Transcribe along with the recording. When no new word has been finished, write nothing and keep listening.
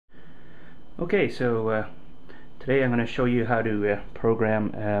Okay, so today I'm going to show you how to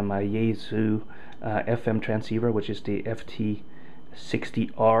program my Yaesu FM transceiver, which is the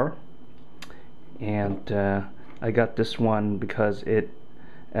FT-60R, and I got this one because it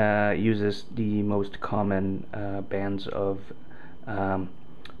uses the most common bands of 2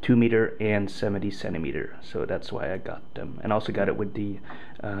 meter and 70 centimeter, so that's why I got them, and also got it with the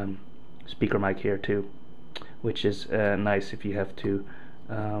speaker mic here too, which is nice if you have to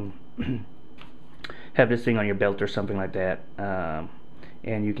have this thing on your belt or something like that,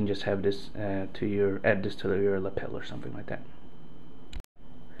 and you can just have this add this to your lapel or something like that.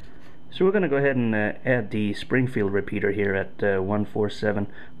 So we're going to go ahead and add the Springfield repeater here at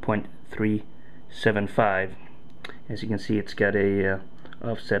 147.375. As you can see, it's got a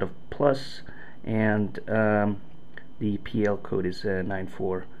offset of plus, and the PL code is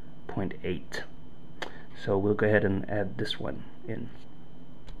 94.8. So we'll go ahead and add this one in.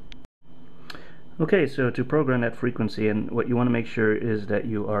 Okay, so to program that frequency, and what you want to make sure is that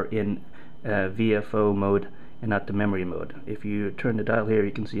you are in VFO mode and not the memory mode. If you turn the dial here,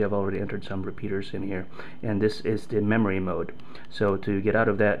 you can see I've already entered some repeaters in here, and this is the memory mode. So to get out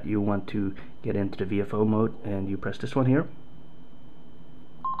of that, you want to get into the VFO mode, and you press this one here.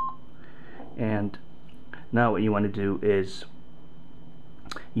 And now what you want to do is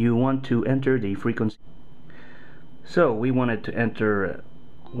you want to enter the frequency. So we wanted to enter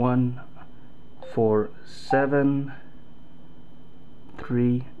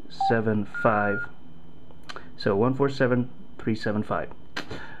 147.375. So 147.375,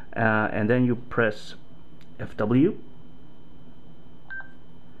 and then you press FW,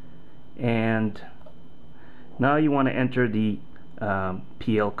 and now you want to enter the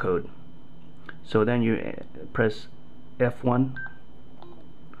PL code. So then you press F1,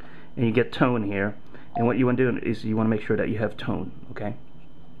 and you get tone here. And what you want to do is you want to make sure that you have tone, okay?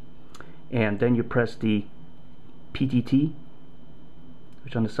 And then you press the PTT,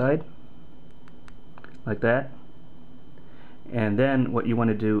 which is on the side, like that. And then what you want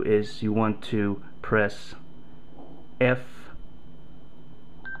to do is you want to press F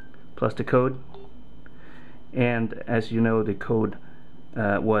plus the code, and as you know, the code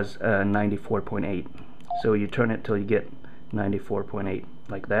was 94.8, so you turn it till you get 94.8,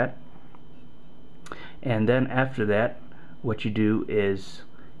 like that. And then after that, what you do is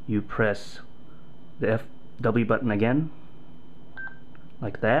you press the FW button again,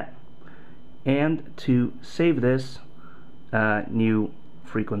 like that. And to save this new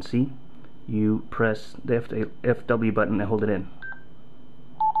frequency, you press the FW button and hold it in,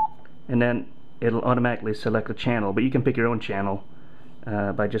 and then it'll automatically select a channel, but you can pick your own channel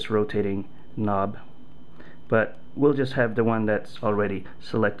by just rotating the knob, but we'll just have the one that's already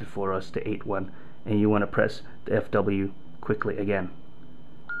selected for us, the 8 one, and you want to press the FW quickly again.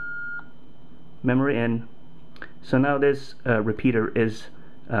 Memory in. So now this repeater is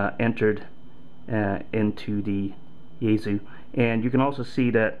entered into the Yaesu, and you can also see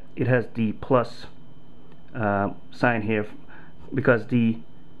that it has the plus sign here because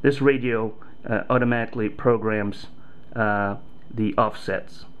this radio automatically programs the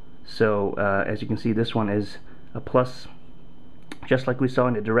offsets. So as you can see, this one is a plus, just like we saw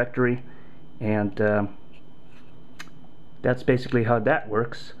in the directory, and that's basically how that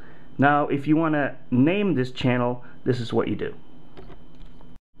works. Now if you want to name this channel, this is what you do.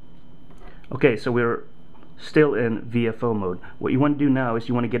 Okay, so we're still in VFO mode. What you want to do now is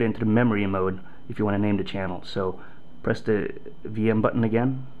you want to get into the memory mode if you want to name the channel. So press the VM button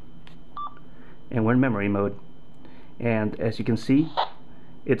again, and we're in memory mode. And as you can see,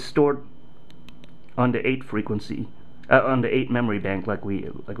 it's stored on the 8 frequency, on the 8 memory bank, like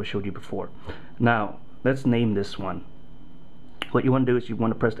we showed you before. Now let's name this one. What you want to do is you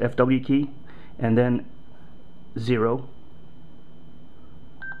want to press the FW key and then 0.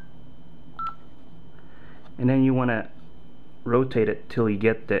 And then you want to rotate it till you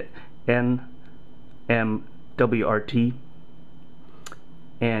get the NMWRT,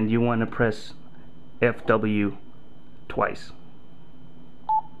 and you want to press FW twice.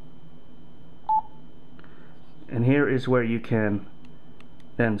 And here is where you can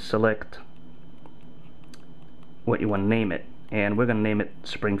then select what you want to name it, and we're going to name it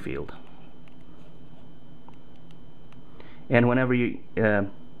Springfield. And whenever you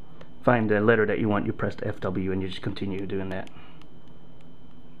find the letter that you want, you press the FW, and you just continue doing that.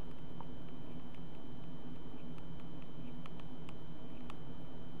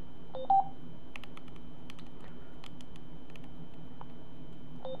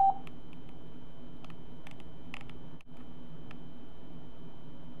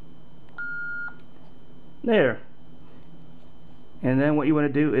 There. And then what you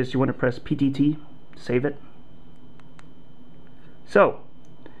want to do is you want to press PTT, save it. So,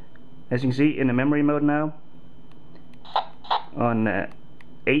 as you can see in the memory mode now, on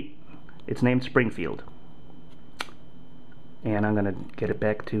 8, it's named Springfield. And I'm going to get it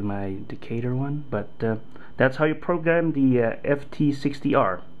back to my Decatur one, but that's how you program the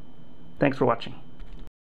FT-60R. Thanks for watching.